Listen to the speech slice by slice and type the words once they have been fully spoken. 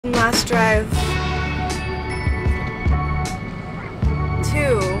last drive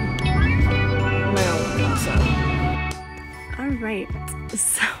to my old casa. Alright,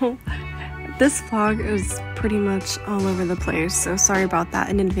 so this vlog is pretty much all over the place, so sorry about that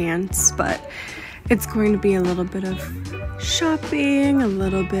in advance, but it's going to be a little bit of shopping, a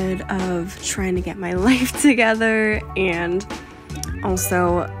little bit of trying to get my life together, and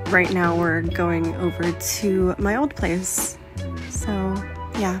also right now we're going over to my old place. So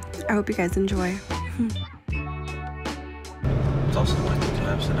yeah, I hope you guys enjoy. It's also when the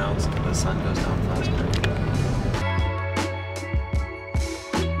collapse announced the sun goes down faster.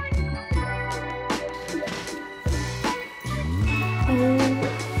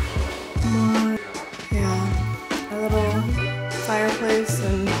 A little fireplace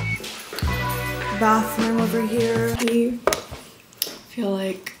and bathroom over here. I feel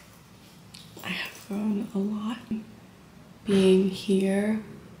like I have grown a lot being here,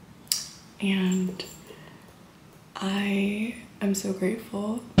 and I am so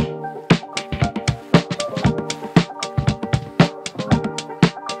grateful.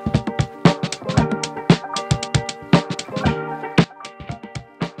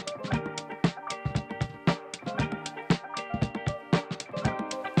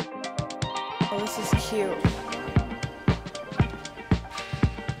 Oh, this is cute.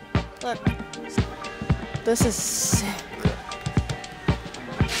 Look, this is sick.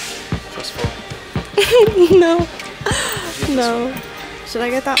 Stressful. No. No. Should I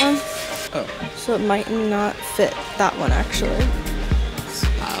get that one? Oh. So it might not fit that one actually.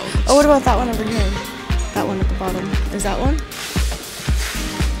 Ouch. Oh, what about that one over here? That one at the bottom. Is that one?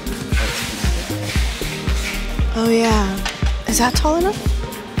 Oh yeah. Is that tall enough?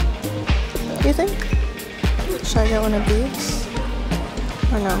 You think? Should I get one of these?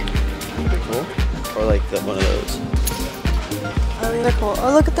 Or no? Pretty cool. Or like one of those. Oh, they're cool.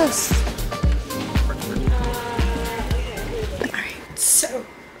 Oh, look at this. Alright, so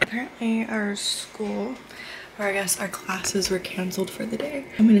apparently our school, or I guess our classes were canceled for the day.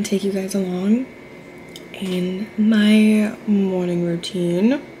 I'm gonna take you guys along in my morning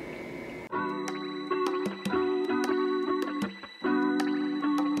routine.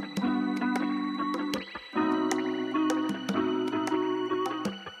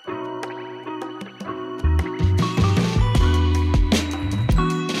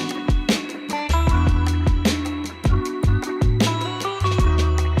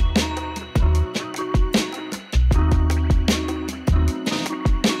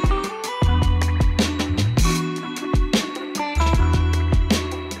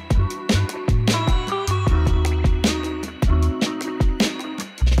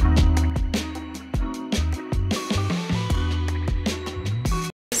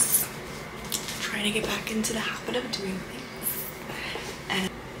 To get back into the habit of doing things, and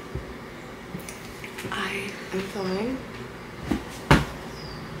I am filming.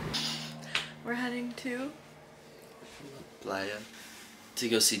 We're heading to Playa to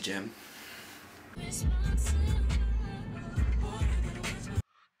go see Jim.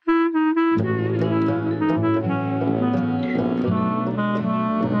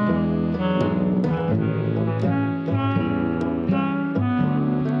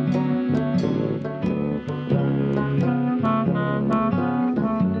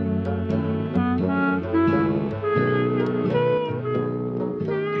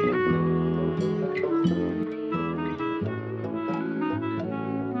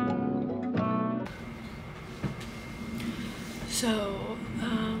 So,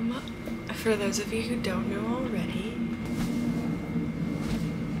 for those of you who don't know already,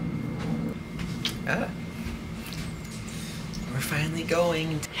 We're finally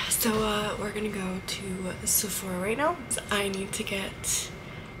going. yeah, so we're gonna go to Sephora right now. I need to get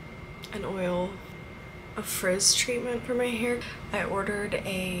an oil, a frizz treatment for my hair. I ordered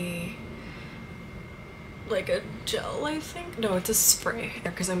like a gel, I think. No, it's a spray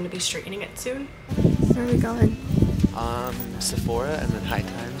because I'm gonna be straightening it soon. Where are we going? Sephora and then High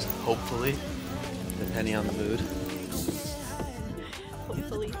Times, hopefully, depending on the mood.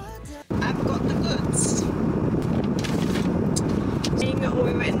 Hopefully. I've got the goods. When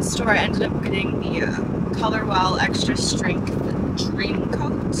we went in the store, I ended up getting the Color Wow Extra Strength Dream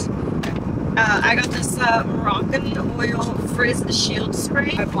Coat. I got this Moroccan Oil Frizz Shield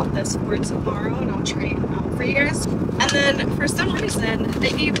Spray. I bought this for tomorrow and I'll try it out for you guys. And then for some reason, they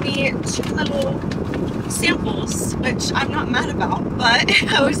gave me 2 little samples, which I'm not mad about, but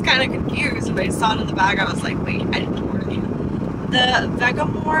I was kind of confused when I saw it in the bag. I was like, wait, I didn't order these. The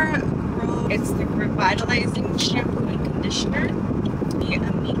Vegamore Grow, it's the revitalizing shampoo and conditioner. The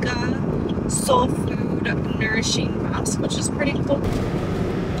Amika Soul Food Nourishing Mask, which is pretty cool.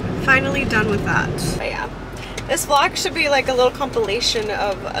 finally done with that. But yeah, this vlog should be like a little compilation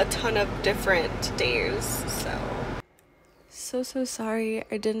of a ton of different days. So sorry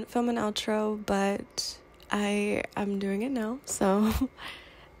I didn't film an outro, but I am doing it now. So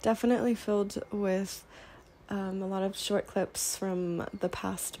definitely filled with a lot of short clips from the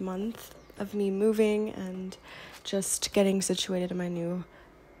past month of me moving and just getting situated in my new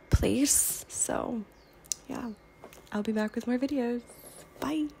place. So yeah, I'll be back with more videos.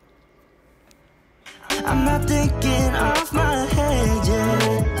 Bye. I'm not thinking off my head,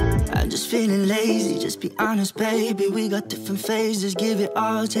 yeah. I'm just feeling lazy, just be honest, baby. We got different phases, give it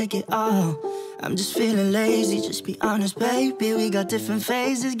all, take it all. I'm just feeling lazy, just be honest, baby. We got different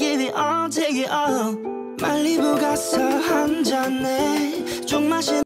phases, give it all, take it all. 말리부 가서 한 잔에 좀 마신